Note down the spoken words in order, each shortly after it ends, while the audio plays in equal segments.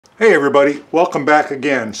Hey everybody, welcome back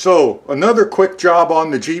again. So another quick job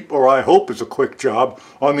on the Jeep, or I hope is a quick job,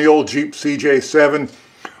 on the old Jeep CJ7.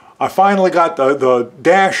 I finally got the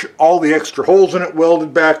dash, all the extra holes in it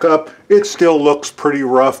welded back up. It still looks pretty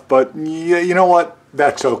rough, but yeah, you know what?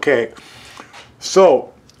 That's okay.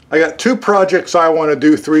 So I got two projects I want to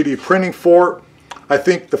do 3D printing for. I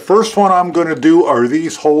think the first one I'm going to do are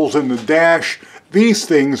these holes in the dash. These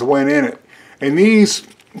things went in it, and these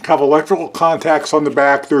have electrical contacts on the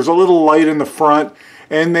back. There's a little light in the front,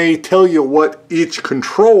 and they tell you what each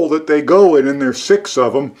control that they go in, and there's 6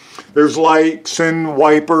 of them. There's lights and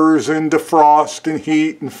wipers and defrost and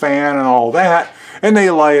heat and fan and all that, and they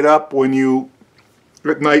light up when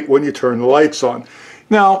at night when you turn the lights on.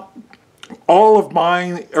 Now, all of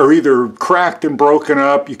mine are either cracked and broken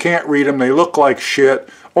up, you can't read them, they look like shit,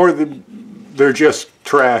 or they're just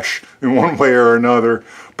trash in one way or another.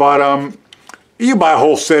 But you buy a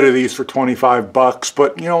whole set of these for 25 bucks,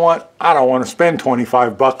 but you know what? I don't want to spend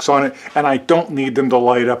 25 bucks on it, and I don't need them to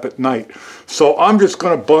light up at night. So I'm just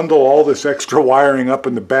going to bundle all this extra wiring up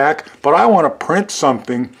in the back, but I want to print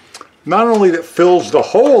something not only that fills the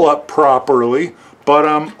hole up properly, but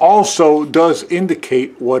also does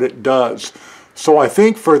indicate what it does. So I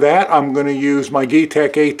think for that I'm going to use my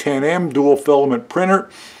Geeetech A10M dual filament printer,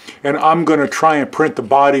 and I'm going to try and print the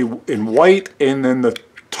body in white, and then the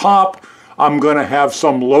top I'm going to have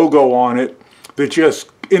some logo on it that just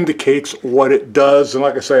indicates what it does. And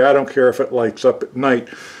like I say, I don't care if it lights up at night.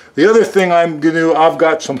 The other thing I'm going to do, I've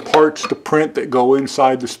got some parts to print that go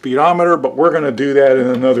inside the speedometer, but we're going to do that in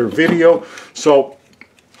another video. So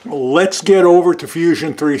let's get over to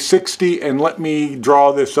Fusion 360 and let me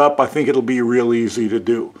draw this up. I think it'll be real easy to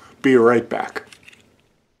do. Be right back.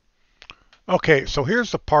 Okay, so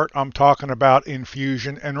here's the part I'm talking about in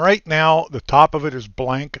Fusion, and right now the top of it is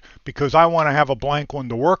blank because I want to have a blank one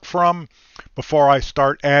to work from before I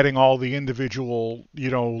start adding all the individual,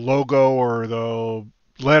 logo or the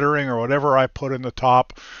lettering or whatever I put in the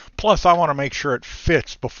top. Plus I want to make sure it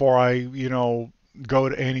fits before I, go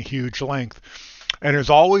to any huge length. And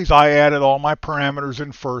as always, I added all my parameters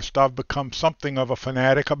in first. I've become something of a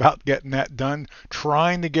fanatic about getting that done,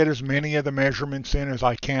 trying to get as many of the measurements in as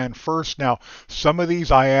I can first. Now, some of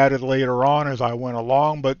these I added later on as I went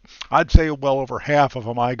along, but I'd say well over half of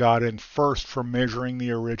them I got in first from measuring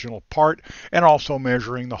the original part and also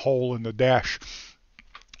measuring the hole in the dash.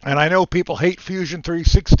 And I know people hate Fusion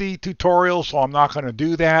 360 tutorials, so I'm not going to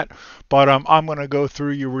do that. But I'm going to go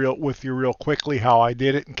through with you real quickly how I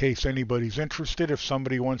did it in case anybody's interested. If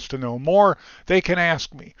somebody wants to know more, they can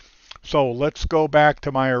ask me. So let's go back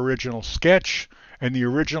to my original sketch. And the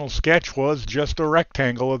original sketch was just a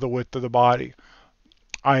rectangle of the width of the body.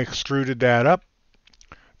 I extruded that up.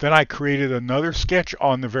 Then I created another sketch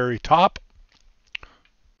on the very top.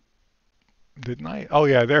 Didn't I? Oh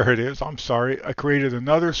yeah, there it is. I'm sorry. I created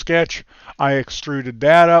another sketch. I extruded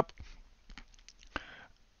that up.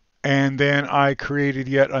 And then I created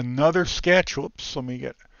yet another sketch. Whoops, let me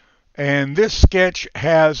get... And this sketch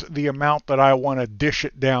has the amount that I want to dish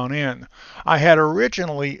it down in. I had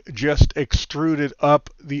originally just extruded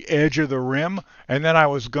up the edge of the rim, and then I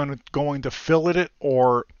was going to fillet it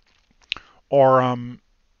or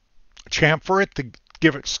chamfer it to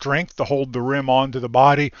give it strength to hold the rim onto the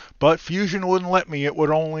body, but Fusion wouldn't let me. It would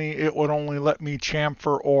only let me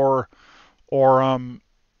chamfer or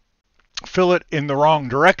fill it in the wrong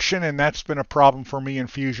direction, and that's been a problem for me in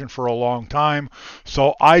Fusion for a long time.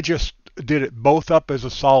 So I just did it both up as a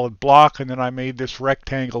solid block, and then I made this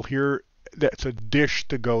rectangle here that's a dish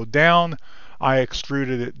to go down. I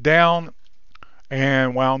extruded it down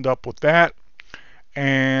and wound up with that.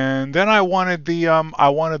 And then I wanted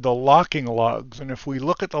the locking lugs, and if we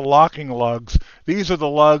look at the locking lugs, these are the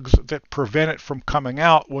lugs that prevent it from coming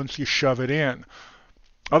out once you shove it in.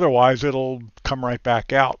 Otherwise, it'll come right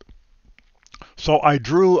back out. So I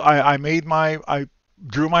drew my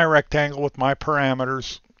rectangle with my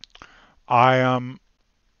parameters. Come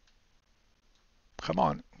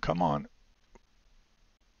on.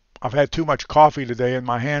 I've had too much coffee today and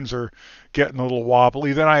my hands are getting a little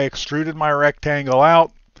wobbly. Then I extruded my rectangle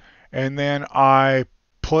out, and then I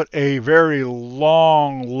put a very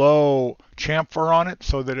long, low chamfer on it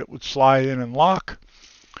so that it would slide in and lock.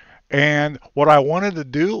 And what I wanted to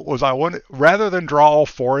do was rather than draw all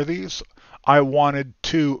 4 of these, I wanted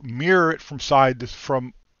to mirror it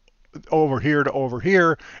from over here to over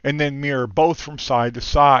here, and then mirror both from side to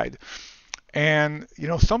side. And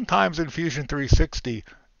sometimes in Fusion 360,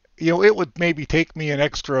 it would maybe take me an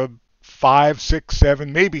extra 5, 6,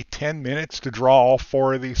 7, maybe 10 minutes to draw all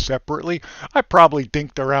 4 of these separately. I probably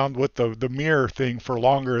dinked around with the mirror thing for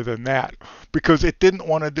longer than that because it didn't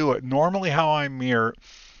want to do it. Normally how I mirror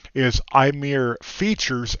is I mirror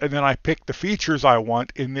features, and then I pick the features I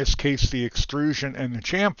want, in this case the extrusion and the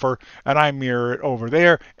chamfer, and I mirror it over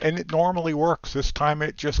there, and it normally works. This time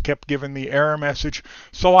it just kept giving the error message,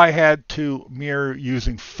 so I had to mirror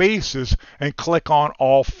using faces and click on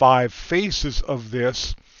all 5 faces of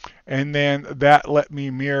this, and then that let me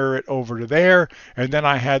mirror it over to there, and then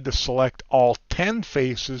I had to select all 10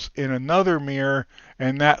 faces in another mirror,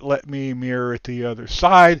 and that let me mirror it to the other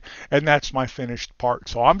side, and that's my finished part.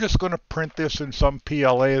 So I'm just going to print this in some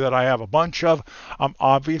PLA that I have a bunch of. I'm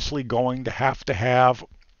obviously going to have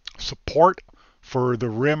support for the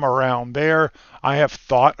rim around there. I have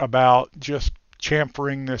thought about just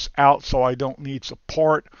chamfering this out so I don't need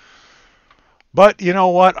support. But you know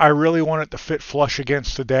what? I really want it to fit flush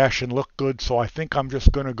against the dash and look good, so I think I'm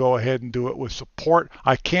just going to go ahead and do it with support.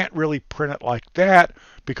 I can't really print it like that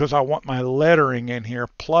because I want my lettering in here.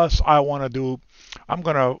 Plus, when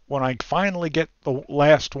I finally get the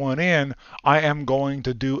last one in, I am going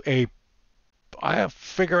to do I have to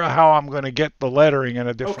figure out how I'm going to get the lettering in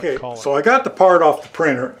a different color. So I got the part off the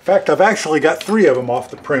printer. In fact, I've actually got 3 of them off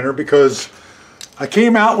the printer because I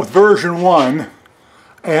came out with version 1.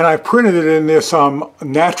 And I printed it in this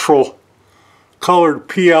natural colored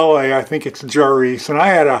PLA, I think it's Jarvis, and I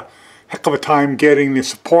had a heck of a time getting the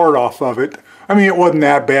support off of it. I mean, it wasn't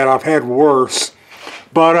that bad, I've had worse,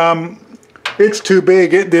 but it's too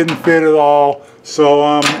big, it didn't fit at all,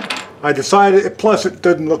 so I decided, plus it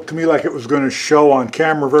didn't look to me like it was going to show on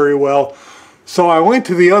camera very well, so I went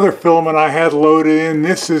to the other filament I had loaded in.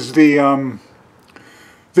 This is the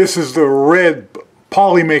red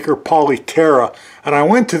Polymaker Polyterra, and I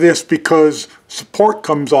went to this because support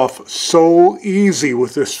comes off so easy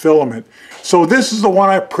with this filament. So this is the one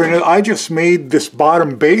I printed. I just made this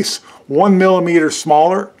bottom base 1 millimeter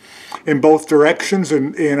smaller in both directions,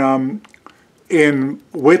 in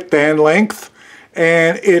width and length,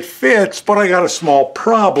 and it fits, but I got a small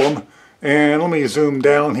problem. And let me zoom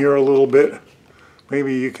down here a little bit.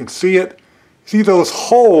 Maybe you can see it. See, those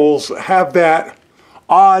holes have that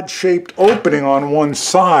odd shaped opening on one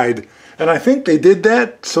side, and I think they did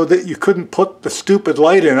that so that you couldn't put the stupid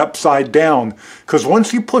light in upside down, because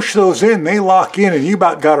once you push those in, they lock in and you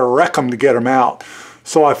about got to wreck them to get them out.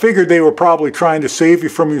 So I figured they were probably trying to save you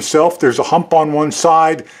from yourself. There's a hump on one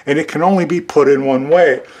side and it can only be put in one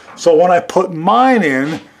way. So when I put mine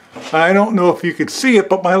in, I don't know if you can see it,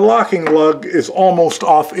 but my locking lug is almost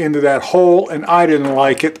off into that hole, and I didn't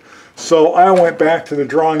like it. So I went back to the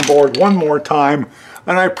drawing board one more time,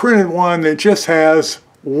 and I printed one that just has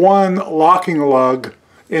one locking lug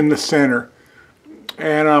in the center.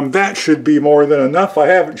 And that should be more than enough. I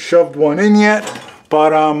haven't shoved one in yet,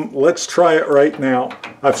 but let's try it right now.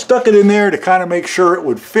 I've stuck it in there to kind of make sure it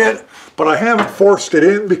would fit, but I haven't forced it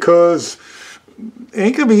in because it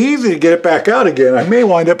ain't going to be easy to get it back out again. I may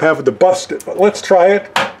wind up having to bust it, but let's try it.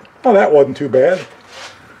 Oh, that wasn't too bad.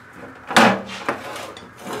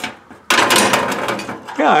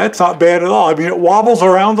 Yeah, it's not bad at all. I mean, it wobbles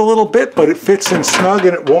around a little bit, but it fits in snug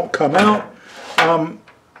and it won't come out.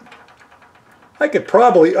 I could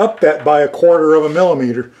probably up that by 1/4 of a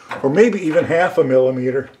millimeter, or maybe even 1/2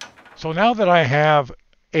 millimeter. So now that I have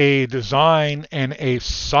a design and a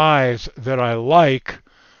size that I like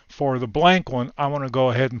for the blank one, I want to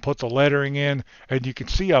go ahead and put the lettering in, and you can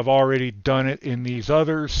see I've already done it in these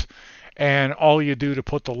others. And all you do to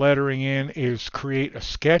put the lettering in is create a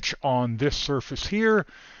sketch on this surface here,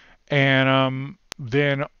 and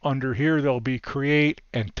then under here there'll be create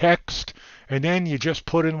and text, and then you just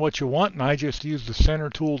put in what you want, and I just use the center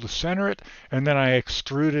tool to center it, and then I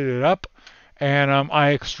extruded it up, and I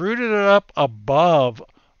extruded it up above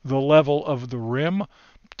the level of the rim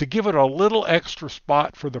to give it a little extra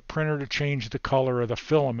spot for the printer to change the color of the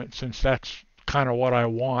filament, since that's kind of what I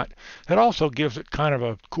want. It also gives it kind of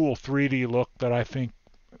a cool 3D look that I think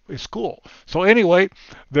is cool. So anyway,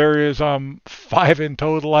 there is 5 in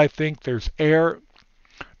total, I think. There's air,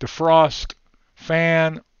 defrost,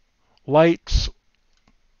 fan, lights,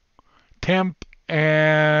 temp,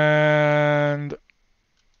 and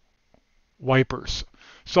wipers.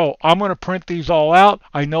 So I'm going to print these all out.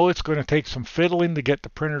 I know it's going to take some fiddling to get the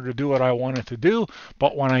printer to do what I want it to do,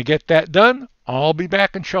 but when I get that done, I'll be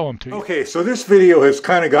back and show them to you. Okay, so this video has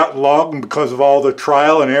kind of gotten long because of all the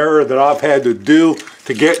trial and error that I've had to do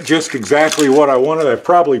to get just exactly what I wanted. I've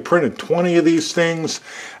probably printed 20 of these things.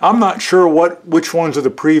 I'm not sure which ones of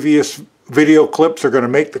the previous video clips are going to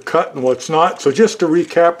make the cut and what's not. So just to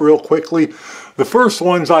recap real quickly, the first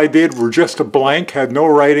ones I did were just a blank, had no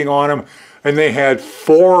writing on them, and they had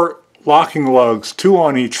 4 locking lugs, 2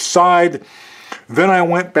 on each side. Then I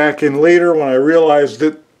went back in later when I realized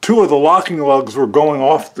that 2 of the locking lugs were going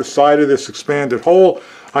off the side of this expanded hole.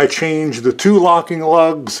 I changed the 2 locking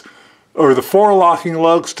lugs, or the 4 locking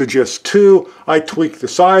lugs, to just 2. I tweaked the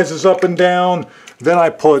sizes up and down. Then I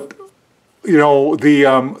put, you know, the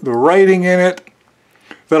writing in it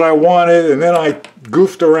that I wanted, and then I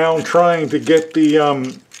goofed around trying to get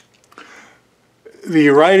the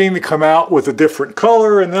writing to come out with a different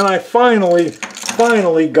color, and then I finally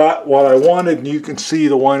got what I wanted, and you can see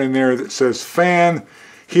the one in there that says fan.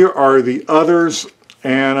 Here are the others,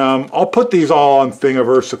 and I'll put these all on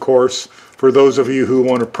Thingiverse, of course, for those of you who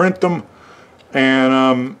want to print them.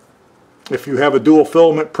 And if you have a dual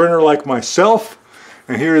filament printer like myself,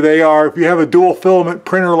 and here they are. If you have a dual filament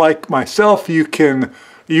printer like myself, you can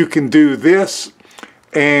do this.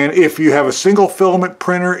 And if you have a single filament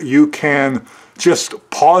printer, you can just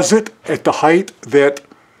pause it at the height that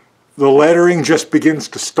the lettering just begins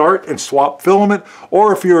to start and swap filament.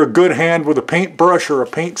 Or if you're a good hand with a paintbrush or a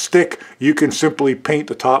paint stick, you can simply paint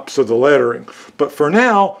the tops of the lettering. But for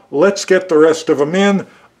now, let's get the rest of them in.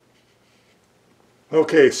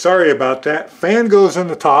 Okay, sorry about that. Fan goes in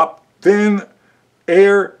the top, then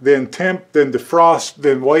air, then temp, then defrost,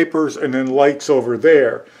 then wipers, and then lights over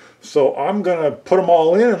there. So I'm going to put them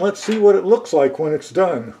all in, and let's see what it looks like when it's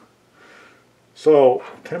done. So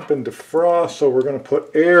temp and defrost, so we're going to put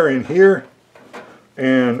air in here,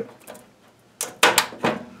 and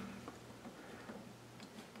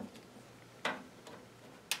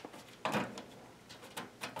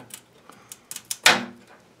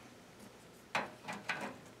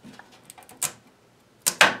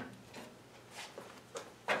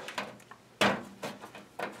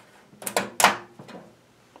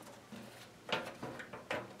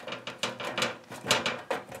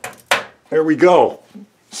there we go.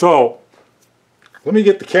 So let me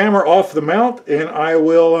get the camera off the mount, and I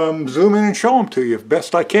will zoom in and show them to you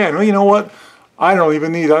best I can. Well, you know what? I don't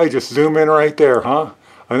even need, I just zoom in right there, huh?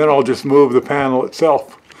 And then I'll just move the panel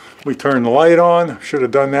itself. We turn the light on. Should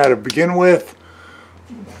have done that to begin with.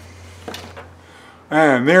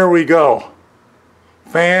 And there we go.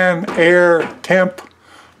 Fan, air, temp,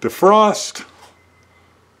 defrost,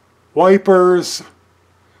 wipers,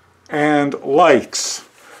 and lights.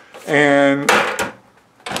 And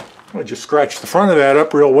I just scratched the front of that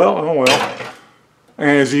up real well. Oh well. And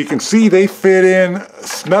as you can see, they fit in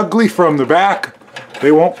snugly from the back.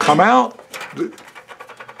 They won't come out.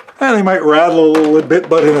 And they might rattle a little bit,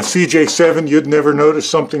 but in a CJ7 you'd never notice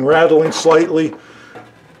something rattling slightly.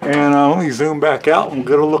 And let me zoom back out and we'll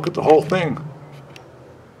get a look at the whole thing,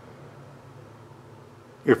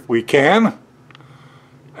 if we can.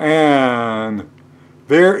 And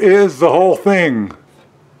there is the whole thing.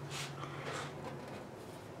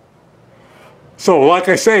 So like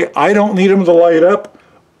I say, I don't need them to light up.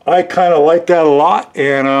 I kind of like that a lot,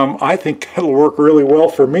 and I think that'll work really well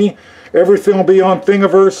for me. Everything will be on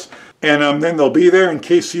Thingiverse, and then they'll be there in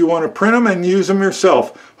case you want to print them and use them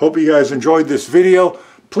yourself. Hope you guys enjoyed this video.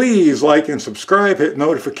 Please like and subscribe, hit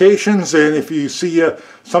notifications, and if you see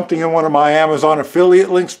something in one of my Amazon affiliate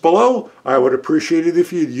links below, I would appreciate it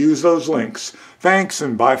if you'd use those links. Thanks,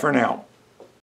 and bye for now.